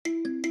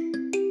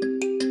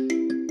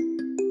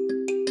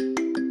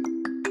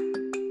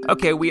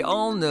Okay, we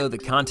all know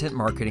that content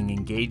marketing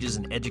engages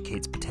and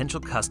educates potential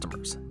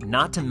customers,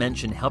 not to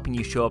mention helping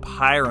you show up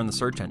higher on the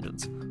search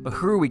engines. But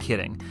who are we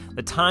kidding?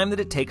 The time that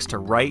it takes to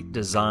write,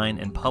 design,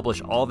 and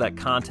publish all that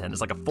content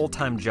is like a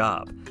full-time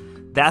job.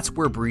 That's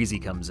where Breezy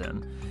comes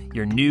in,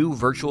 your new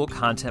virtual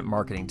content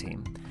marketing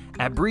team.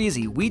 At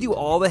Breezy, we do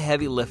all the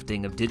heavy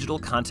lifting of digital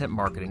content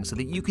marketing so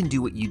that you can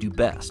do what you do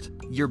best,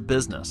 your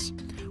business.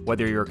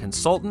 Whether you're a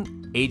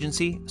consultant,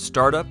 agency,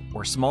 startup,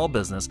 or small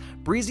business,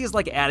 Breezy is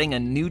like adding a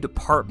new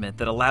department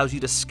that allows you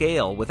to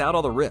scale without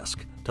all the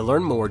risk. To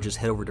learn more, just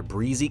head over to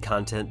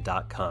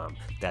breezycontent.com.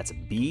 That's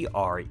BREEZY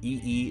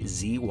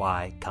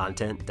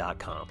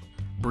content.com.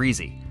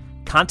 Breezy.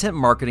 Content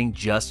marketing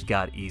just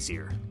got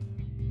easier.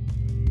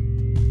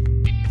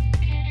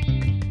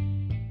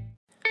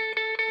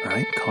 All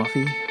right,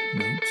 coffee,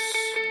 notes,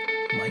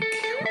 mic,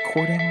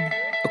 recording.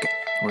 Okay,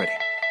 we're ready.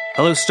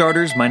 Hello,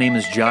 starters. My name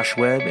is Josh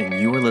Webb, and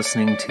you are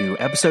listening to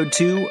episode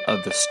 2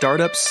 of the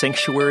Startup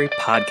Sanctuary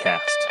podcast.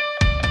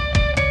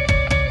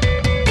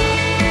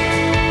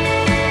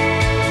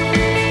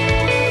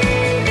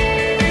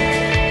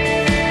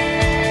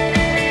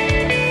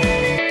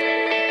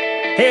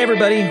 Hey,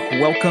 everybody.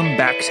 Welcome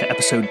back to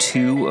episode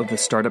 2 of the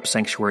Startup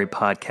Sanctuary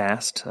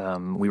podcast.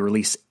 We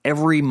release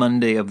every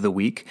Monday of the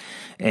week,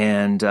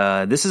 and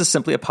this is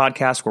simply a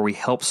podcast where we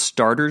help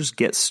starters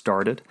get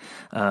started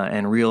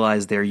and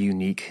realize their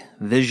unique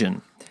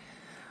vision.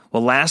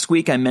 Well, last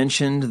week I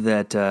mentioned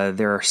that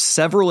there are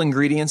several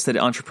ingredients that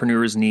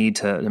entrepreneurs need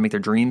to make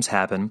their dreams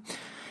happen,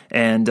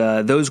 and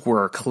those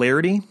were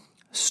clarity,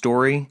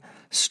 story,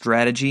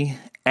 strategy,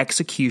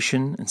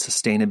 execution, and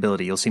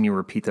sustainability. You'll see me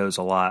repeat those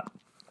a lot.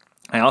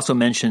 I also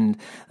mentioned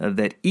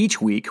that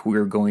each week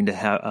we're going to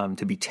have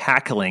to be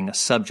tackling a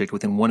subject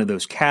within one of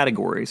those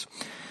categories.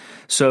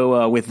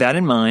 So with that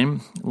in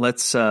mind,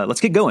 let's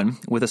get going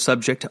with a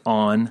subject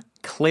on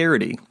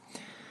clarity,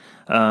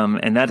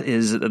 and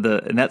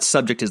that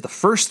subject is the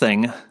first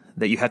thing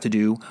that you have to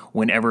do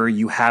whenever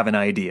you have an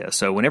idea.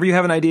 So whenever you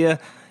have an idea,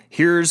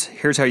 here's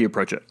how you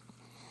approach it.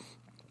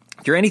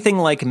 If you're anything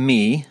like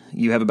me,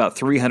 you have about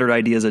 300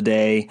 ideas a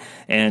day,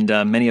 and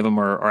many of them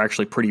are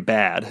actually pretty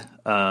bad.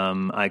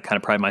 I kind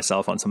of pride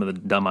myself on some of the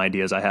dumb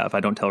ideas I have. I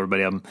don't tell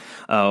everybody of them.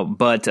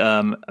 But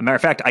a matter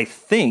of fact, I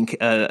think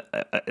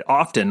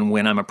often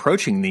when I'm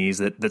approaching these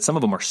that some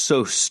of them are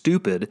so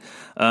stupid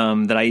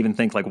that I even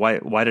think, like,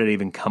 why did I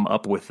even come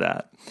up with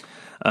that?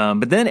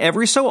 But then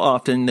every so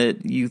often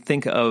that you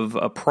think of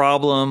a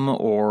problem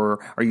or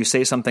you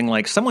say something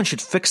like, someone should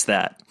fix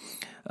that.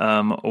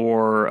 That's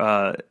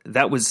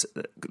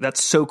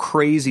so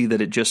crazy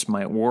that it just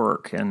might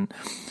work. And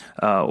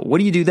what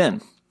do you do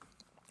then?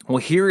 Well,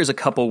 here is a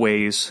couple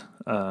ways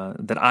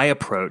that I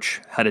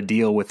approach how to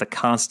deal with the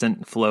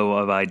constant flow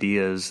of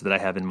ideas that I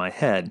have in my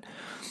head.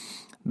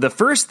 The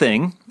first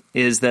thing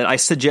is that I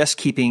suggest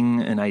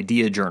keeping an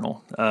idea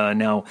journal.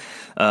 Now,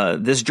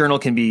 this journal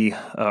can be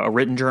a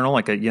written journal,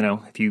 like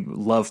if you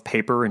love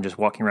paper and just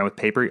walking around with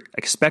paper,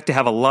 expect to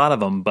have a lot of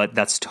them, but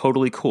that's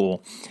totally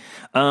cool.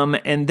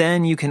 And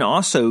then you can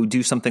also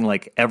do something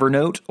like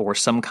Evernote or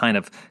some kind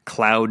of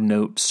cloud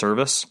note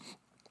service.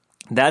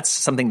 That's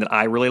something that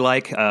I really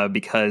like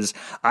because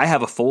I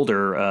have a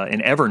folder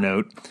in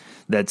Evernote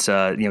that's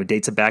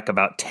dates it back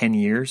about 10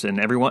 years, and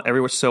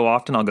every so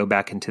often I'll go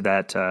back into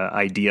that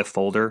idea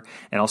folder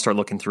and I'll start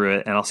looking through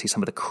it, and I'll see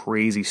some of the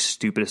crazy,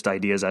 stupidest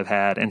ideas I've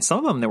had, and some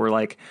of them that were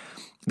like,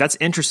 that's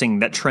interesting,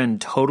 that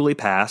trend totally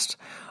passed,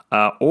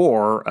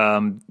 or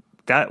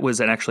that was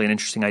actually an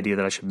interesting idea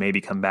that I should maybe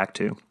come back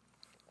to.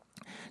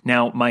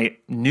 Now, my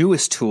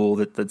newest tool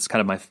that's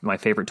kind of my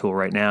favorite tool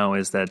right now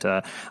is that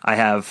I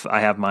have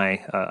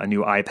my a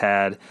new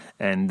iPad,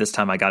 and this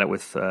time I got it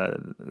with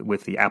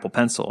the Apple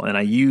Pencil, and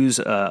I use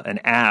an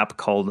app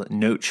called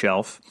Note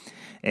Shelf,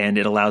 and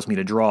it allows me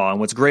to draw. And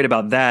what's great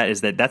about that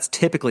is that that's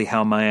typically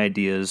how my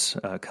ideas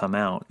come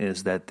out.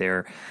 Is that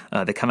they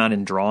come out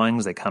in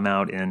drawings, they come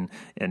out in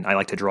I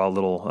like to draw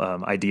little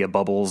idea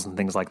bubbles and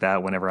things like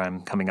that whenever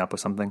I'm coming up with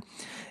something.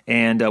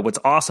 And what's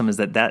awesome is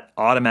that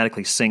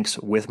automatically syncs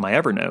with my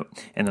Evernote,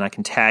 and then I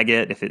can tag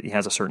it if it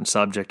has a certain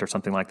subject or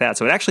something like that.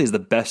 So it actually is the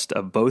best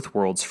of both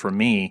worlds for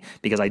me,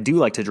 because I do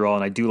like to draw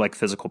and I do like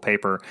physical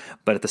paper,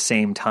 but at the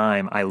same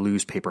time, I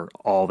lose paper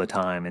all the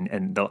time.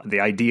 And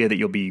the idea that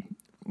you'll be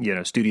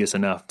studious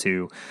enough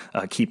to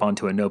keep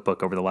onto a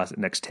notebook over the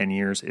next 10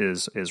 years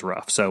is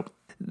rough. So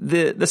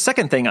the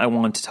second thing I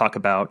want to talk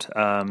about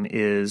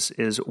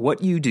is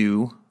what you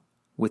do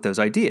with those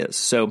ideas.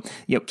 So,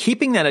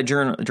 keeping that a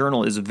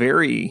journal is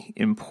very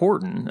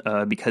important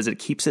because it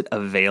keeps it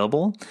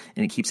available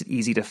and it keeps it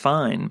easy to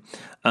find.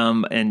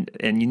 And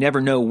you never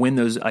know when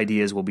those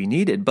ideas will be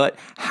needed. But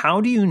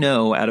how do you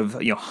know, out of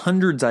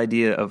hundreds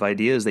of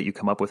ideas that you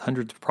come up with,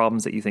 hundreds of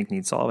problems that you think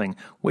need solving,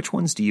 which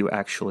ones do you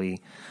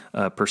actually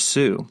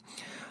pursue?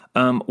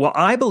 Well,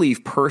 I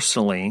believe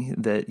personally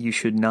that you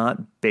should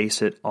not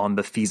base it on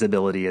the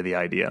feasibility of the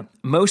idea.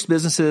 Most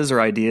businesses or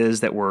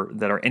ideas that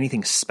are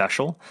anything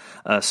special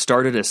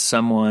started as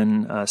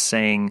someone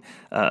saying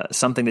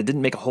something that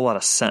didn't make a whole lot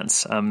of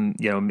sense.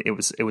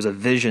 It was a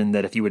vision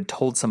that if you had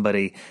told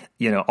somebody,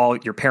 all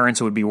your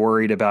parents would be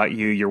worried about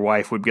you, your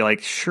wife would be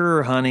like,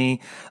 "Sure,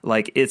 honey."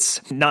 Like,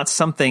 it's not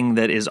something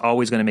that is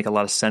always going to make a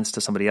lot of sense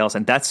to somebody else,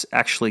 and that's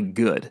actually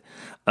good.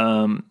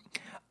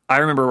 I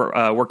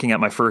remember working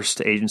at my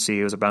first agency.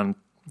 It was about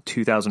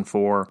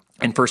 2004,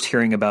 and first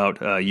hearing about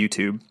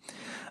YouTube.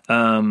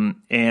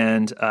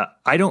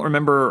 I don't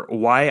remember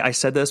why I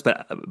said this,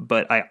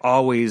 but I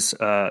always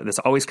this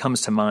always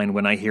comes to mind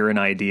when I hear an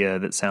idea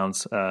that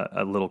sounds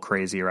a little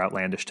crazy or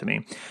outlandish to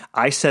me.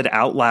 I said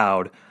out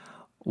loud,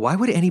 "Why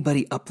would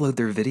anybody upload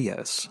their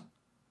videos?"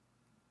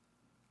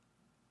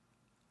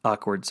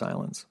 Awkward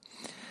silence.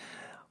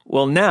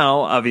 Well,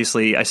 now,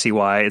 obviously, I see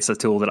why. It's a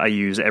tool that I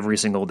use every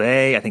single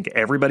day. I think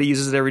everybody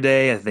uses it every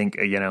day. I think,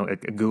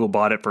 Google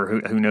bought it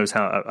for who knows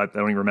how. I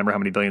don't even remember how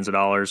many billions of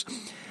dollars.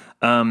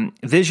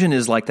 Vision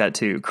is like that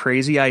too.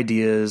 Crazy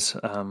ideas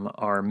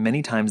are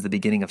many times the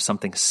beginning of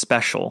something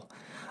special,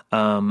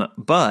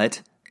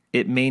 but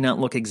it may not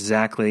look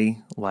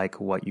exactly like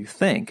what you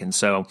think. And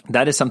so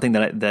that is something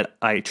that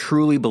I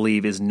truly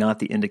believe is not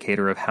the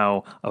indicator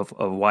of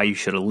why you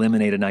should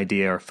eliminate an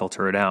idea or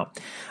filter it out.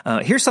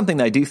 Here's something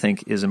that I do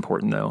think is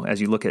important, though, as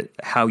you look at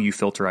how you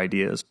filter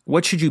ideas.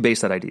 What should you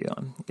base that idea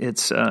on?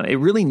 It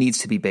really needs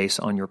to be based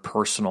on your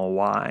personal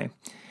why.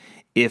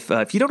 If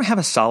you don't have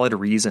a solid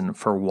reason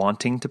for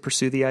wanting to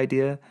pursue the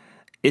idea,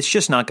 it's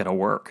just not going to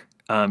work.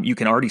 You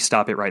can already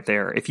stop it right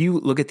there. If you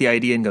look at the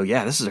idea and go,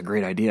 "Yeah, this is a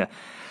great idea.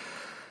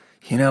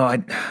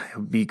 It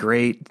would be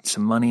great,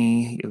 some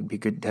money. It would be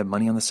good to have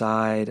money on the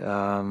side."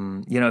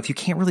 If you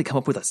can't really come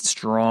up with a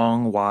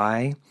strong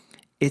why,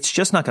 it's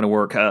just not going to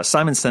work.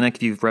 Simon Sinek,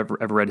 if you've ever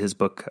read his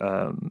book,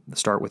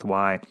 Start With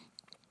Why,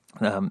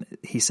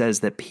 he says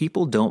that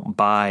people don't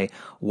buy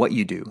what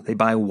you do. They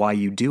buy why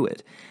you do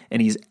it.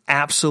 And he's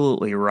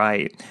absolutely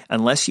right.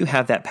 Unless you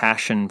have that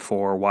passion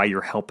for why you're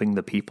helping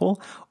the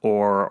people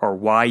or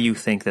why you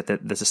think that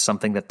this is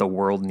something that the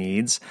world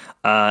needs,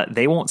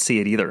 they won't see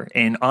it either.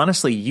 And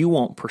honestly, you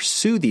won't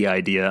pursue the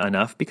idea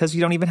enough because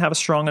you don't even have a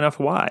strong enough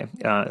why.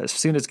 As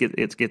soon as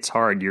it gets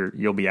hard,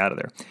 you'll be out of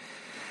there.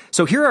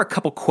 So here are a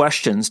couple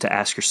questions to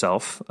ask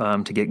yourself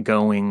to get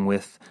going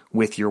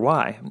with your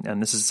why.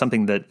 And this is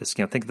something that is,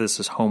 think of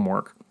this as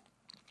homework.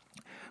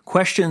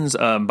 Questions,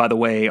 by the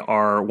way,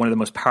 are one of the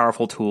most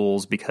powerful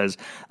tools because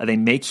they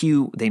make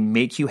you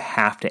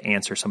have to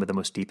answer some of the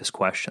most deepest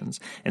questions.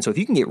 And so if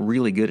you can get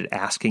really good at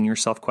asking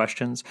yourself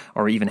questions,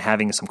 or even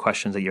having some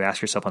questions that you ask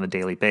yourself on a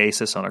daily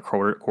basis, on a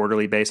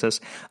quarterly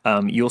basis,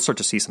 you'll start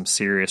to see some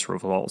serious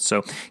results.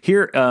 So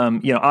here,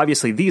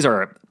 obviously these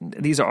are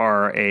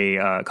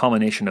a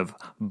culmination of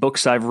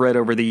books I've read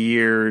over the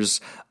years,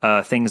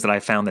 things that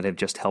I found that have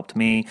just helped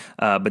me.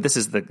 But this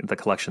is the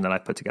collection that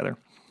I've put together.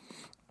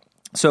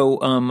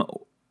 So,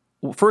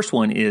 first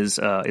one is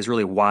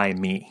really why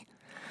me,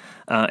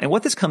 and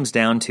what this comes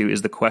down to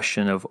is the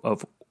question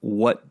of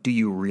what do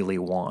you really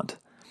want.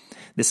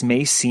 This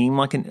may seem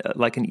like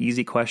an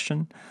easy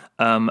question,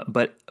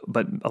 but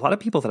a lot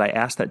of people that I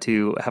ask that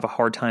to have a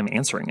hard time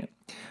answering it.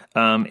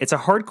 It's a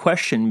hard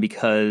question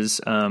because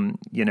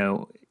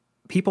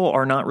people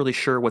are not really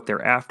sure what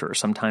they're after.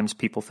 Sometimes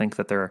people think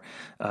that they're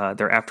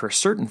after a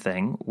certain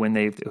thing when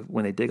they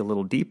dig a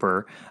little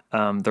deeper.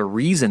 The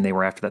reason they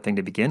were after that thing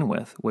to begin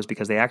with was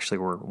because they actually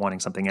were wanting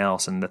something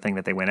else, and the thing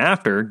that they went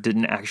after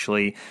didn't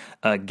actually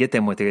get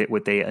them what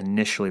they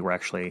initially were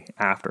actually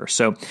after.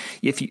 So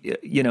if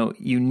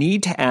you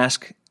need to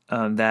ask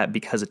that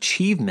because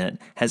achievement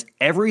has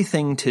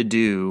everything to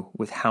do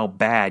with how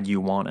bad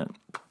you want it.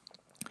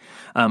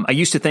 I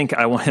used to think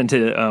I wanted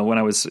to, when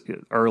I was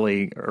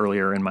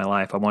earlier in my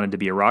life, I wanted to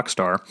be a rock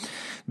star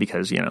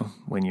because,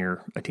 when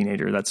you're a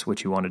teenager, that's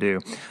what you want to do.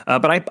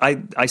 But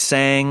I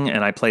sang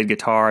and I played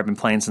guitar. I've been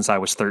playing since I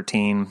was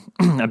 13.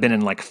 I've been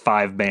in like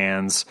 5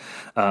 bands.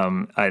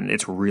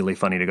 It's really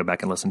funny to go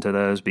back and listen to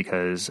those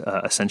because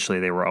essentially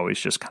they were always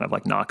just kind of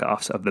like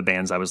knockoffs of the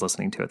bands I was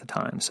listening to at the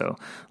time. So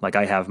like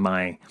I have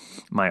my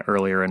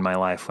earlier in my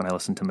life when I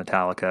listened to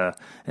Metallica,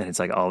 and it's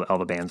like all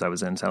the bands I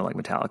was in sounded like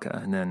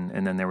Metallica. And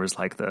then there was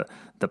like the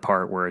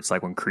part where it's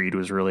like when Creed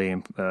was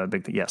really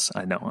big. Yes,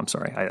 I know. I'm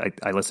sorry.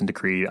 I listened to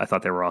Creed. I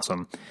thought they were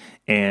awesome,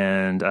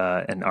 and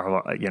my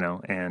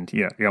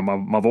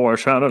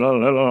voice sounded a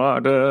little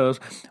like this,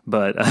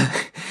 but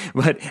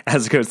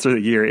as it goes through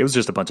the year, it was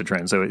just a bunch of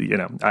trends. So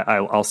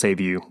I'll save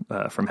you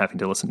from having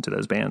to listen to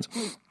those bands.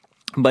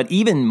 But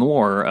even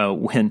more,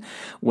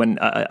 when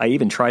I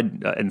even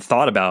tried and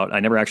thought about, I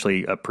never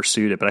actually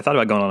pursued it, but I thought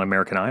about going on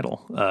American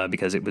Idol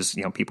because it was,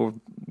 people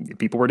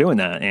were doing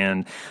that,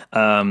 and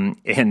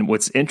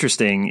what's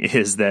interesting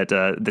is that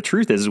the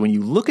truth is when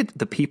you look at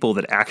the people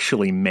that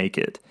actually make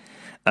it,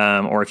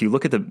 or if you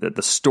look at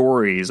the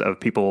stories of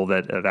people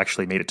that have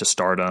actually made it to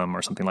stardom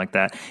or something like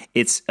that,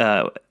 it's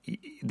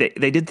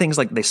they did things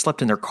like they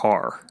slept in their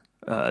car.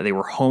 They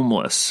were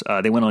homeless.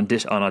 They went on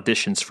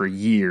auditions for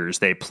years.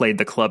 They played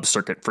the club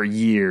circuit for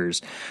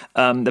years.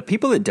 The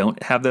people that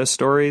don't have those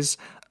stories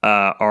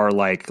are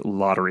like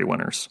lottery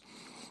winners.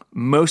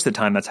 Most of the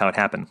time, that's how it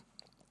happened.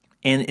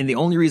 And the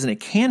only reason it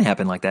can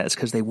happen like that is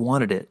because they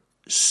wanted it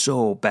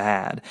so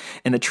bad.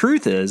 And the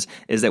truth is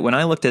that when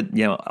I looked at,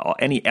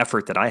 any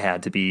effort that I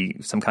had to be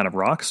some kind of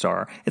rock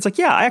star, it's like,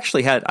 yeah, I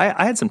actually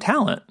had some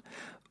talent,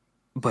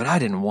 but I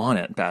didn't want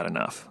it bad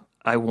enough.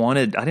 I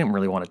didn't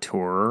really want to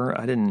tour.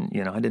 I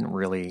didn't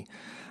really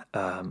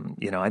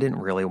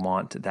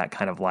want that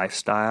kind of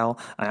lifestyle.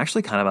 I'm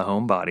actually kind of a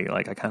homebody.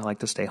 Like, I kind of like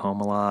to stay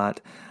home a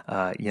lot.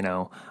 I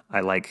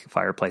like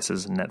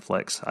fireplaces and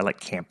Netflix. I like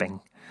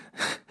camping.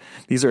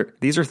 These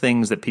are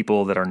things that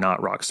people that are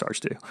not rock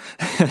stars do.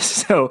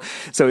 So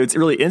it's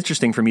really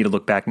interesting for me to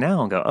look back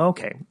now and go,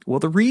 okay, well,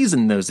 the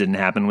reason those didn't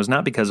happen was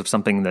not because of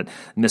something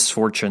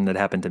misfortune that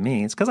happened to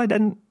me. It's because I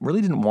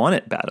really didn't want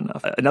it bad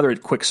enough. Another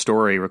quick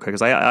story real quick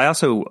is I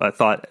also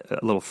thought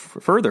a little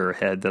further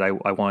ahead that I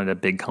wanted a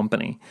big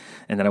company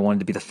and that I wanted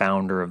to be the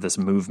founder of this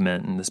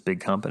movement and this big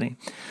company.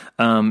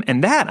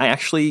 And that I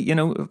actually,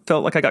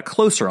 felt like I got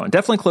closer on,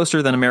 definitely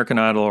closer than American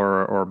Idol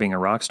or being a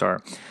rock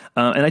star.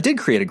 And I did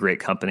create a great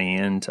company,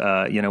 and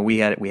we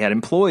had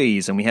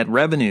employees, and we had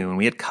revenue, and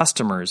we had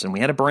customers, and we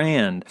had a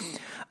brand,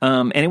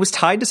 and it was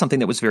tied to something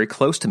that was very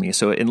close to me.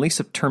 So at least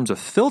in terms of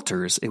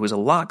filters, it was a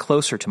lot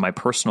closer to my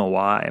personal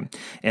why,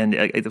 and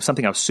it was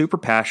something I was super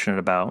passionate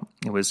about.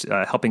 It was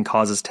helping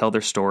causes tell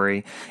their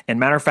story, and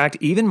matter of fact,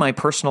 even my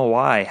personal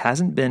why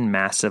hasn't been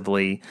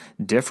massively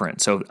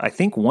different. So I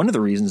think one of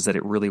the reasons that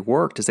it really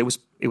worked is it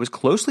was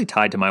closely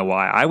tied to my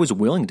why. I was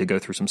willing to go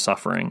through some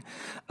suffering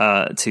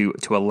to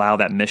allow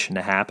that mission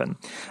to happen.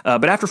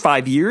 But after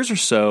 5 years or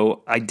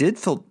so, I did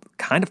feel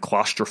kind of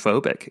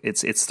claustrophobic.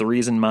 It's the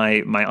reason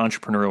my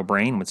entrepreneurial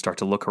brain would start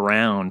to look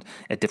around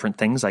at different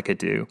things I could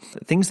do.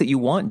 Things that you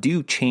want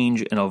do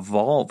change and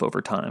evolve over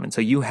time. And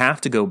so you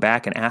have to go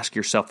back and ask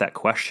yourself that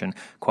question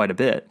quite a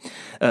bit.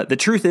 The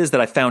truth is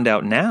that I found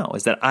out now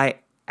is that I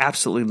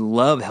absolutely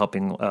love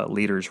helping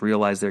leaders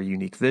realize their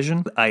unique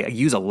vision. I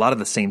use a lot of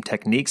the same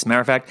techniques.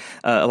 Matter of fact,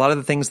 a lot of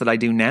the things that I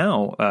do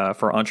now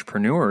for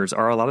entrepreneurs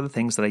are a lot of the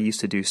things that I used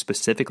to do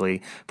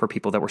specifically for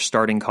people that were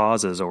starting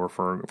causes or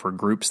for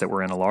groups that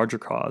were in a larger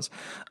cause.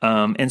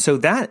 And so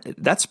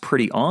that's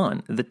pretty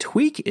on. The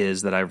tweak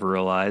is that I've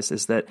realized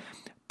is that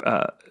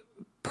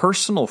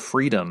personal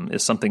freedom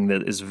is something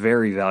that is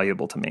very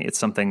valuable to me. It's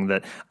something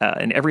that,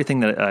 in everything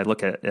that I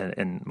look at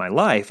in my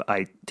life,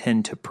 I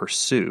tend to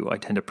pursue. I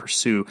tend to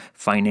pursue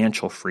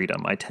financial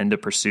freedom. I tend to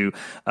pursue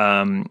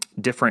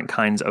different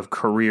kinds of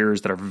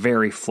careers that are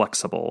very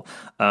flexible.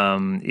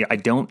 I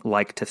don't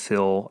like to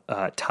feel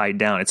tied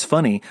down. It's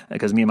funny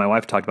because me and my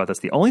wife talked about this.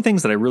 The only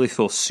things that I really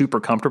feel super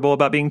comfortable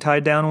about being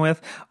tied down with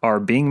are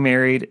being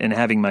married and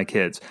having my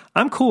kids.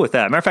 I'm cool with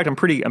that. Matter of fact, I'm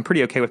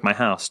pretty okay with my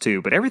house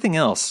too. But everything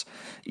else,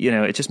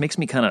 it just makes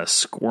me kind of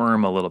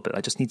squirm a little bit.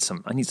 I need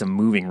some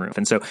moving room.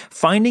 And so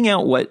finding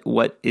out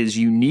what is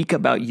unique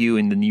about you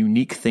and the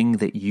unique thing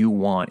that you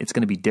want, it's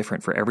going to be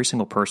different for every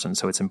single person.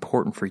 So it's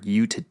important for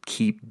you to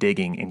keep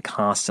digging and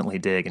constantly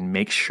dig and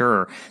make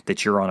sure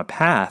that you're on a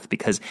path,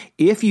 because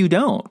if you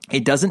don't,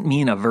 it doesn't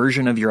mean a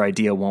version of your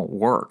idea won't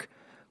work.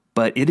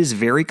 But it is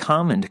very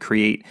common to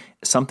create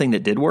something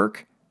that did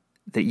work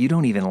that you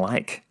don't even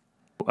like.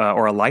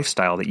 Or a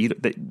lifestyle that you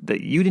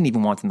didn't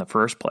even want in the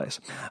first place.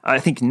 I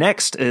think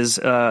next is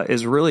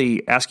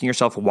really asking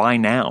yourself, why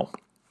now?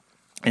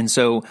 And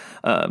so,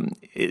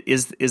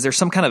 is there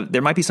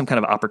there might be some kind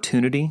of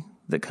opportunity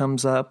that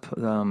comes up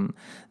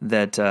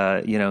that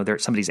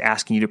somebody's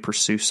asking you to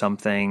pursue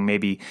something.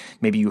 Maybe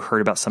you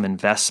heard about some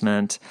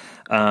investment.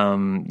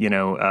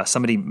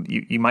 Somebody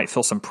you might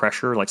feel some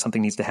pressure, like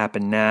something needs to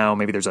happen now.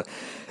 Maybe there's a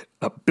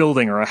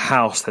building or a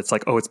house that's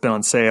like, oh, it's been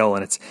on sale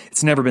and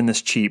it's never been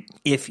this cheap.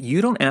 If you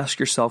don't ask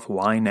yourself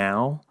why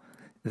now,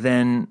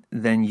 then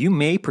you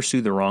may pursue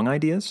the wrong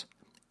ideas.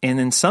 And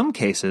in some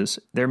cases,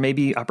 there may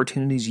be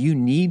opportunities you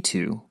need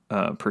to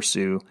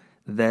pursue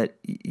that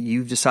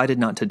you've decided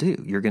not to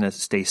do. You're going to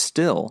stay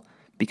still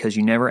because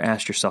you never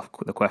asked yourself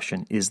the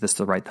question, is this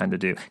the right time to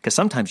do? Because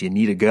sometimes you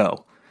need to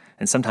go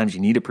and sometimes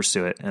you need to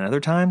pursue it. And other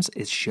times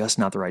it's just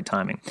not the right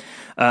timing.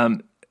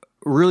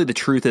 Really, the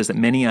truth is that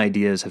many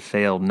ideas have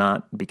failed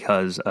not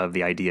because of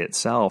the idea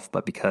itself,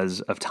 but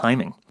because of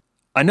timing.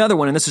 Another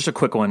one, and this is a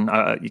quick one,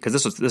 because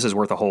this is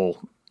worth a whole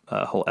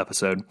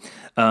episode,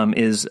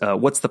 is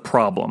what's the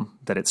problem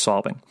that it's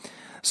solving?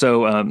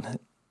 So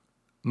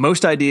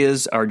most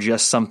ideas are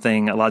just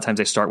something. A lot of times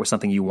they start with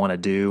something you want to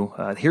do.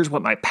 Here's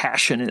what my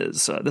passion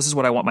is. This is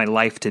what I want my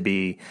life to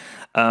be.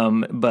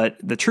 But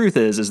the truth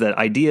is that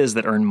ideas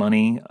that earn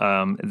money,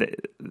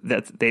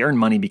 that they earn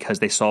money because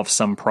they solve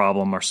some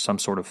problem or some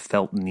sort of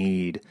felt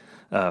need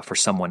for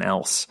someone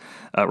else.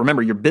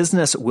 Remember, your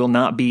business will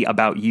not be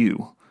about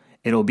you.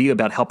 It'll be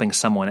about helping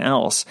someone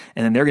else,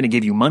 and then they're going to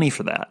give you money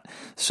for that.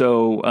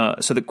 So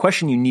the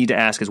question you need to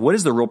ask is, what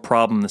is the real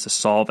problem this is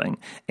solving?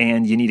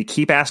 And you need to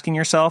keep asking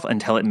yourself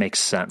until it makes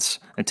sense,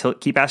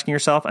 keep asking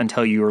yourself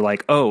until you're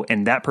like, oh,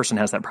 and that person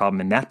has that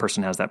problem, and that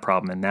person has that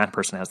problem, and that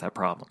person has that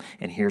problem,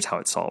 and here's how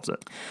it solves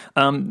it.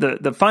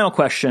 The final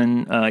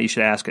question you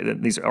should ask,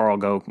 these are all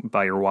go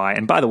by your why.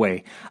 And by the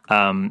way,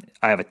 I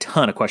have a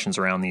ton of questions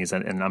around these,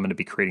 and I'm going to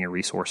be creating a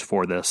resource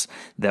for this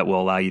that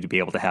will allow you to be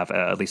able to have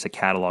at least a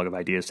catalog of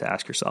ideas to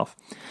ask yourself.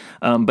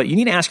 But you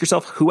need to ask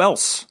yourself, who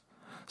else?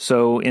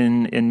 So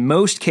in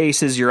most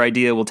cases, your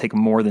idea will take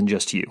more than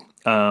just you.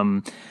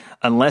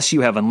 Unless you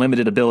have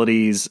unlimited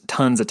abilities,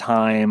 tons of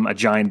time, a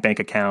giant bank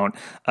account,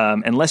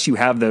 unless you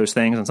have those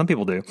things, and some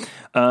people do.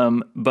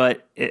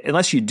 But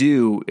unless you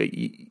do,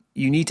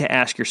 you need to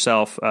ask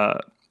yourself,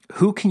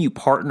 who can you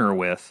partner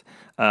with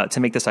to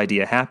make this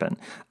idea happen?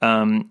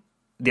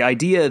 The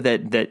idea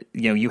that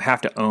you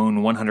have to own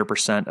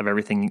 100% of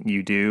everything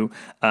you do,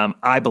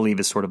 I believe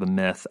is sort of a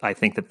myth. I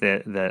think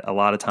that a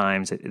lot of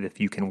times,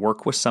 if you can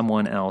work with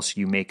someone else,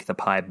 you make the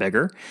pie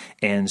bigger,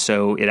 and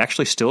so it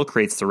actually still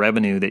creates the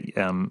revenue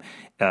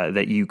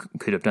that you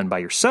could have done by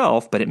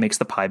yourself, but it makes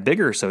the pie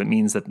bigger. So it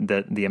means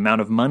that the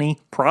amount of money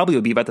probably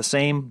will be about the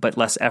same, but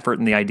less effort,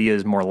 and the idea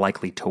is more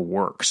likely to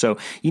work. So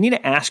you need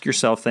to ask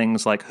yourself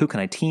things like, who can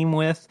I team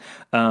with?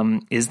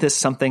 Is this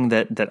something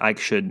that I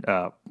should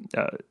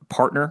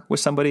partner with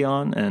somebody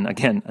on? And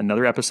again,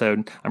 another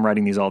episode, I'm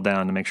writing these all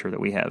down to make sure that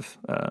we have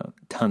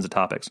tons of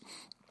topics.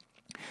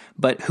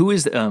 But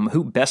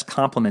who best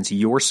complements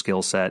your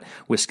skill set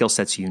with skill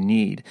sets you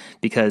need?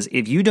 Because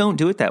if you don't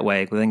do it that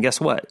way, well, then guess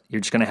what?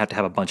 You're just going to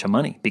have a bunch of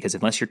money, because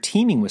unless you're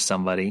teaming with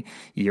somebody,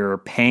 you're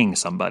paying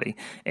somebody,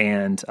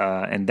 and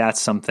that's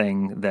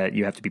something that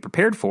you have to be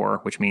prepared for,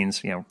 which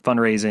means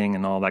fundraising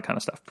and all that kind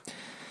of stuff.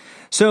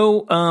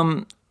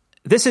 So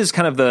this is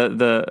kind of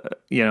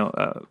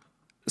the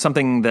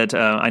something that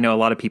I know a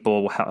lot of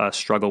people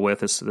struggle with.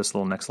 This next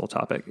little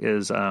topic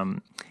is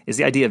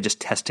the idea of just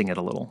testing it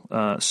a little.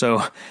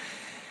 So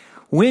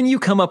when you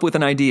come up with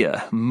an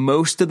idea,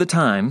 most of the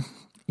time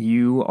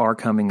you are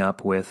coming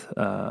up with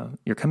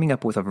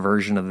a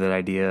version of that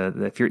idea.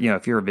 That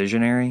if you're a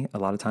visionary, a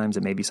lot of times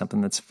it may be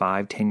something that's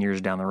 5-10 years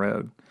down the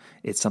road.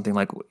 It's something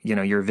like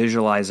you're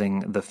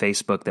visualizing the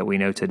Facebook that we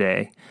know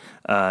today,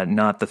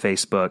 not the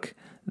Facebook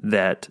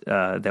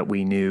that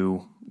we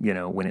knew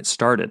when it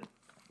started.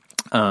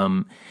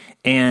 And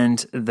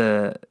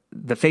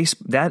the face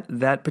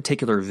that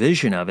particular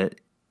vision of it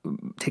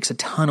takes a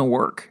ton of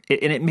work,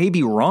 and it may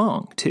be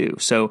wrong too.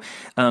 So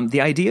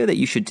the idea that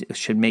you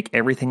should make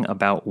everything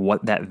about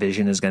what that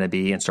vision is going to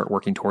be and start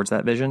working towards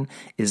that vision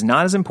is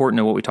not as important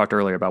to what we talked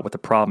earlier about what the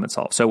problem it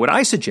solves. So what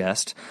I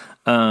suggest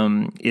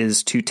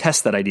is to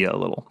test that idea a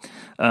little.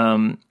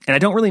 And I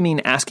don't really mean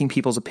asking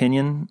people's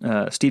opinion.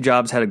 Steve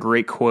Jobs had a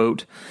great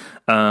quote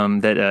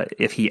that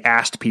if he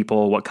asked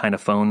people what kind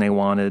of phone they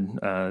wanted,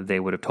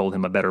 they would have told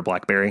him a better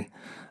BlackBerry.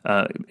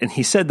 And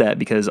he said that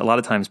because a lot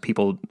of times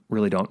people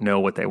really don't know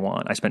what they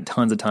want. I spent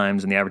tons of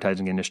times in the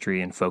advertising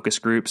industry in focus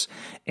groups,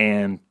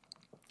 and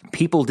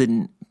people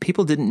didn't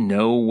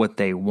know what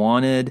they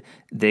wanted.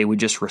 They would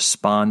just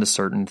respond to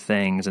certain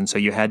things. And so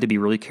you had to be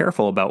really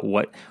careful about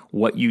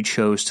what you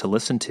chose to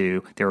listen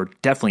to. There were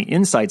definitely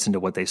insights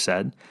into what they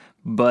said,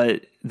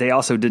 but they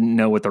also didn't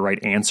know what the right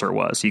answer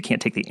was. So you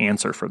can't take the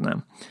answer from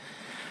them.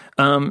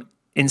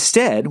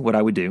 Instead, what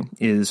I would do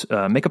is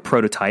make a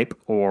prototype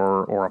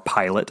or a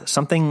pilot,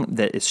 something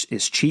that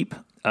is cheap.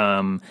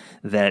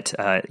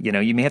 That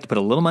you may have to put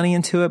a little money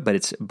into it, but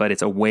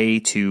it's a way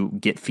to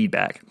get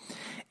feedback.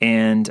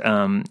 And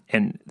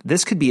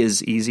this could be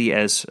as easy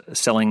as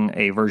selling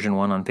a version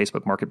 1 on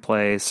Facebook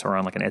Marketplace or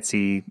on like an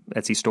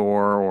Etsy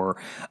store,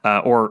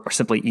 or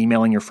simply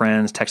emailing your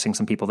friends, texting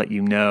some people that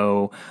you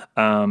know.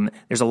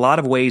 There's a lot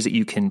of ways that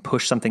you can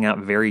push something out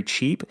very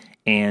cheap,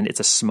 and it's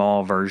a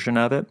small version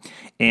of it,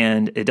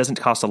 and it doesn't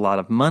cost a lot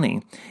of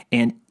money.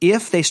 And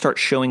if they start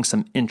showing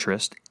some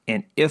interest,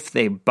 and if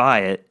they buy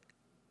it,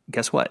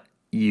 guess what?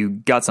 You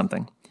got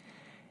something.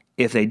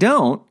 If they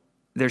don't,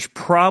 there's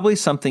probably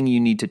something you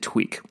need to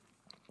tweak.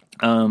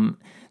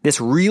 This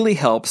really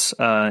helps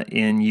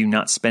in you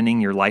not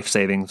spending your life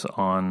savings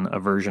on a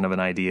version of an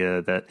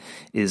idea that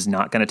is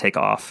not going to take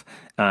off,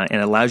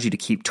 and allows you to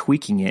keep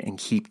tweaking it and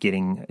keep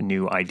getting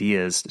new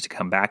ideas to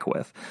come back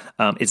with.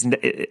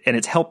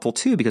 It's helpful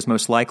too, because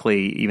most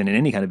likely, even in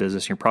any kind of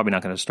business, you're probably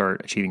not going to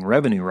start achieving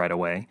revenue right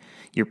away.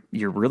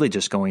 You're really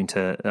just going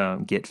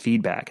to get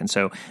feedback. And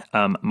so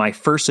my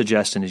first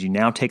suggestion is you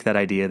now take that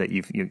idea that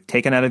you've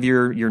taken out of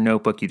your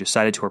notebook, you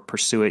decided to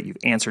pursue it, you've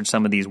answered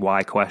some of these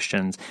why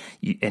questions,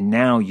 and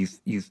now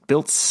you've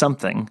built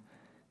something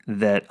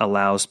that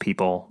allows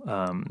people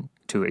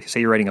to, say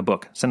you're writing a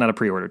book, send out a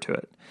pre-order to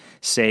it.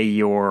 Say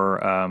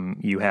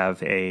you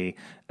have a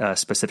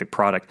specific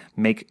product,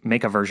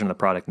 make a version of the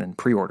product and then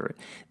pre-order it.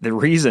 The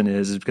reason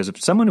is because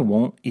if someone who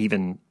won't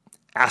even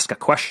ask a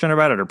question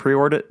about it or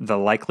pre-order it, the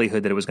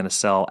likelihood that it was going to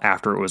sell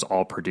after it was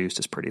all produced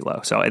is pretty low.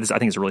 So I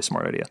think it's a really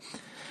smart idea.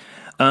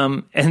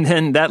 And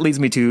then that leads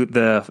me to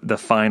the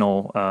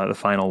final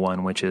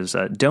one, which is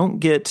don't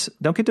get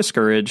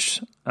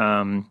discouraged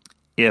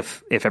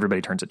if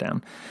everybody turns it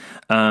down.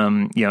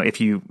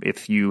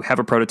 If you have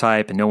a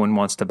prototype and no one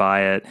wants to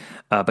buy it,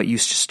 but you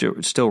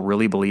still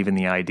really believe in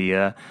the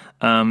idea,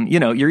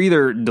 you're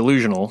either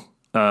delusional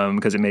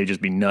because it may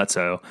just be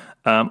nutso,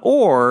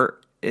 or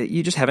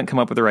you just haven't come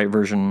up with the right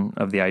version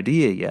of the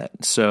idea yet.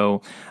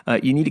 So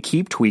you need to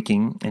keep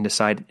tweaking and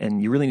decide, and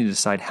you really need to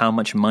decide how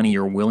much money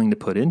you're willing to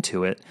put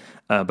into it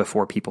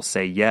before people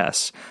say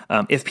yes.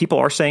 If people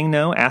are saying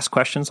no, ask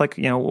questions like,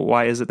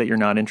 why is it that you're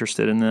not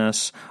interested in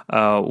this?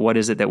 What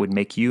is it that would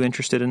make you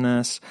interested in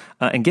this?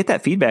 And get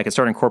that feedback and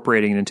start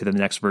incorporating it into the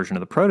next version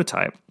of the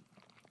prototype.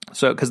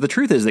 So, because the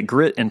truth is that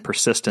grit and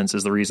persistence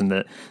is the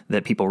reason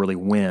that people really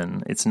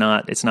win. It's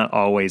not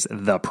always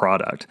the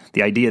product.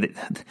 The idea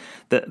that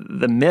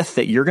the myth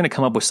that you're going to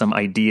come up with some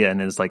idea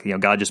and it's like,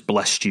 God just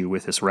blessed you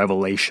with this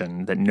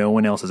revelation that no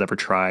one else has ever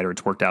tried or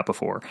it's worked out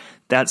before.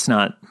 That's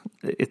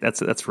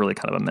really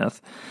kind of a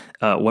myth.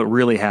 What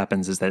really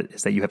happens is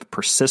that you have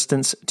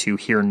persistence to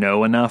hear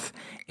no enough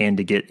and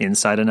to get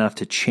insight enough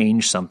to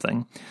change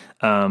something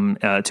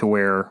to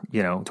where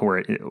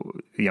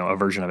a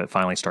version of it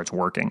finally starts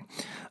working.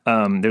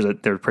 There's a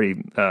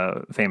pretty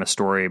famous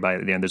story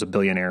there's a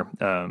billionaire.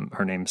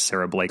 Her name's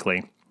Sarah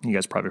Blakely. You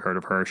guys probably heard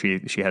of her.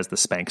 She has the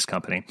Spanx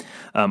company.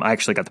 I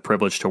actually got the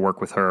privilege to work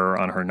with her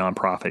on her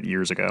nonprofit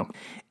years ago.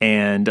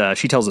 And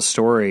she tells a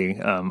story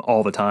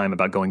all the time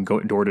about going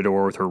door to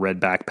door with her red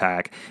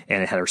backpack,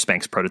 and it had her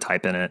Spanx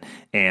prototype in it.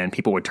 And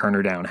people would turn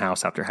her down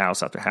house after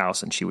house after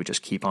house, and she would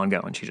just keep on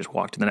going. She just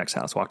walked to the next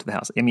house, walked to the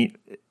house. I mean,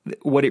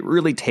 what it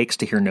really takes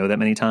to hear no that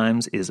many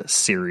times is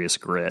serious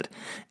grit,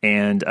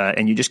 and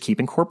you just keep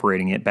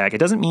incorporating it back. It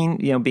doesn't mean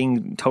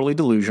being totally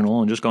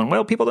delusional and just going,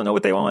 well, people don't know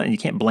what they want, and you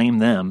can't blame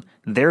them.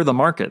 They're the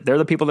market. They're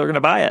the people that are going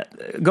to buy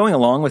it. Going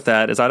along with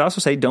that is I'd also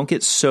say don't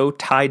get so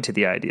tied to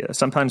the idea.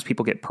 Sometimes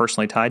people get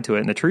personally tied to it,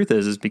 and the truth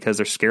is because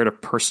they're scared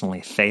of personally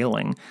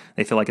failing.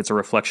 They feel like it's a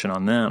reflection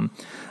on them.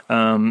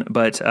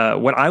 But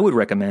what I would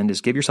recommend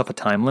is give yourself a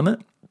time limit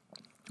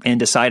and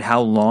decide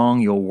how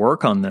long you'll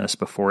work on this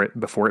before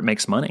it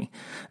makes money.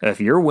 If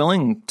you're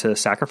willing to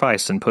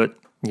sacrifice and put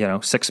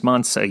 6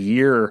 months, a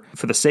year,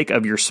 for the sake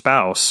of your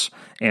spouse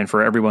and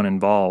for everyone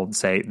involved,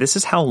 say, this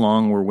is how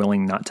long we're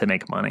willing not to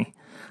make money.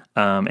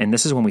 And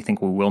this is when we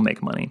think we will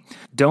make money.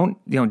 Don't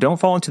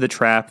fall into the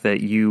trap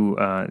that you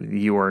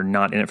are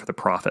not in it for the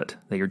profit,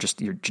 that you're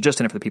just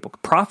in it for the people.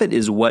 Profit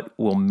is what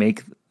will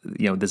make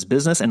this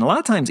business, and a lot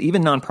of times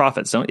even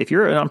nonprofits. If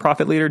you're a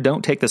nonprofit leader,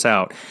 don't take this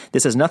out.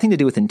 This has nothing to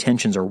do with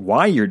intentions or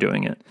why you're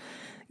doing it.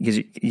 Because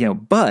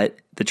but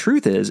the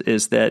truth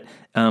is that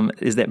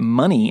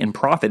money and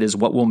profit is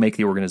what will make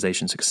the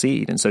organization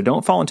succeed. And so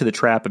don't fall into the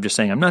trap of just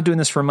saying, I'm not doing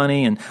this for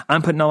money and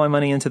I'm putting all my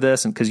money into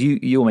this, and because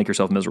you will make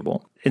yourself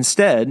miserable.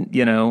 Instead,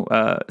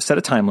 set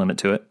a time limit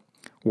to it.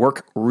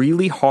 Work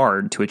really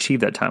hard to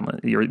achieve that time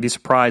limit. You'll be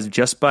surprised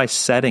just by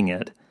setting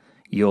it.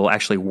 You'll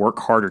actually work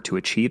harder to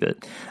achieve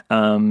it.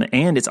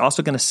 And it's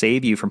also going to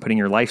save you from putting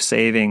your life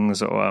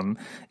savings, into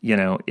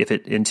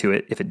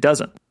it if it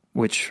doesn't.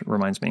 Which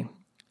reminds me,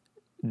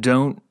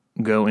 don't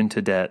go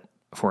into debt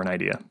for an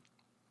idea.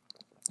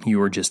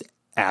 You are just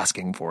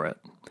asking for it.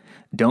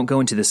 Don't go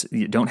into this.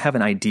 You don't have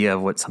an idea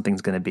of what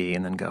something's going to be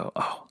and then go,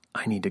 oh,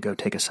 I need to go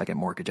take a second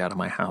mortgage out of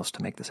my house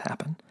to make this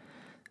happen.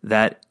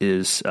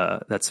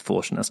 That's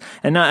foolishness.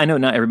 And I know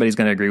not everybody's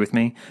going to agree with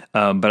me,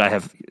 but I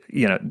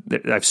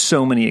have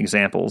so many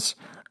examples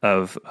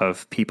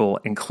of people,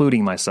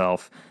 including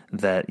myself,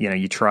 that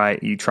you try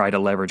to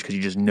leverage because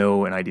you just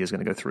know an idea is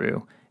going to go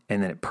through,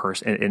 and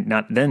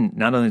then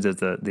not only does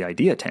the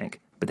idea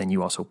tank, but then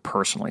you also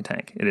personally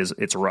tank.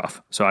 It's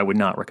rough. So I would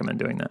not recommend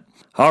doing that.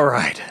 All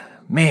right,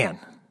 man.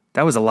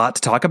 That was a lot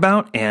to talk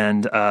about,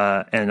 and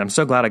I'm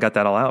so glad I got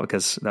that all out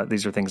because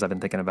these are things I've been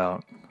thinking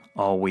about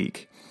all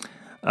week.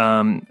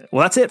 Well,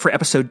 that's it for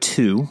episode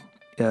 2.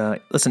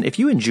 Listen, if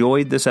you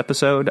enjoyed this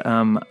episode,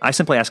 I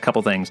simply ask a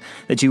couple things.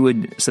 That you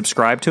would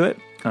subscribe to it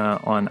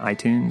on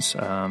iTunes,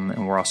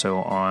 and we're also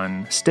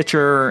on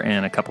Stitcher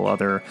and a couple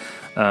other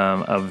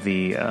of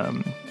the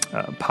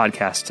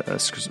podcast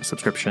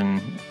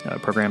subscription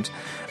programs.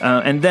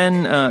 And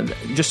then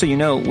just so you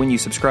know, when you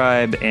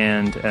subscribe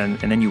and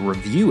then you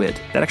review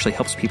it, that actually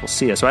helps people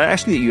see it. So I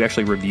ask you that you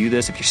actually review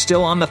this. If you're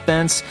still on the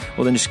fence,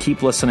 well, then just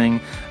keep listening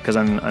because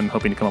I'm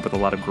hoping to come up with a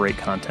lot of great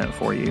content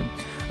for you.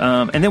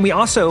 And then we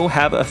also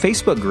have a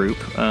Facebook group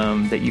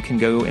that you can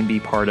go and be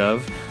part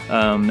of,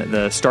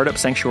 the Startup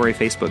Sanctuary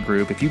Facebook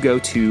group. If you go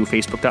to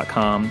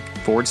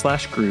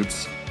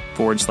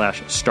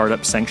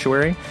facebook.com/groups/Startup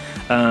Sanctuary,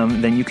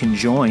 then you can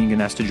join. You can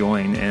ask to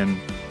join. And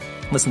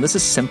listen, this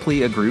is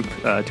simply a group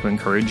to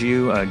encourage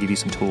you, give you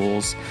some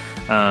tools,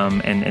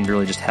 and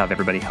really just have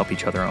everybody help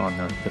each other on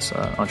this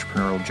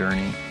entrepreneurial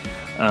journey.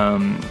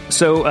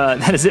 So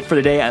that is it for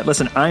today.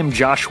 Listen, I'm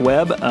Josh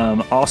Webb.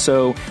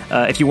 Also,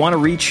 if you want to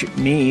reach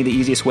me, the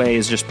easiest way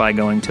is just by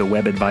going to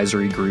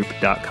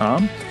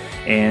webadvisorygroup.com.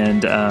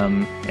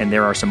 And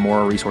there are some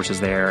more resources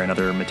there and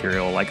other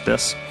material like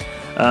this.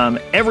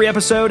 Every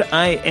episode,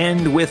 I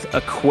end with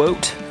a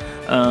quote.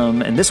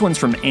 And this one's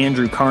from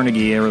Andrew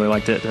Carnegie. I really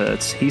liked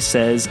it. He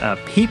says,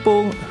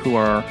 people who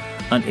are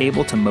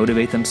unable to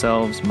motivate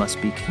themselves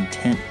must be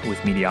content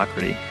with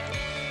mediocrity,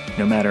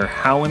 no matter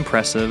how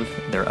impressive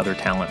their other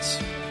talents.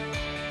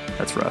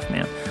 That's rough,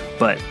 man.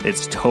 But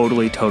it's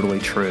totally, totally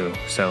true.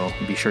 So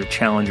be sure to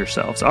challenge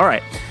yourselves. All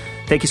right.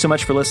 Thank you so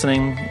much for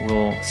listening.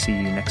 We'll see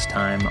you next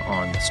time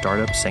on the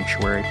Startup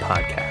Sanctuary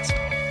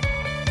Podcast.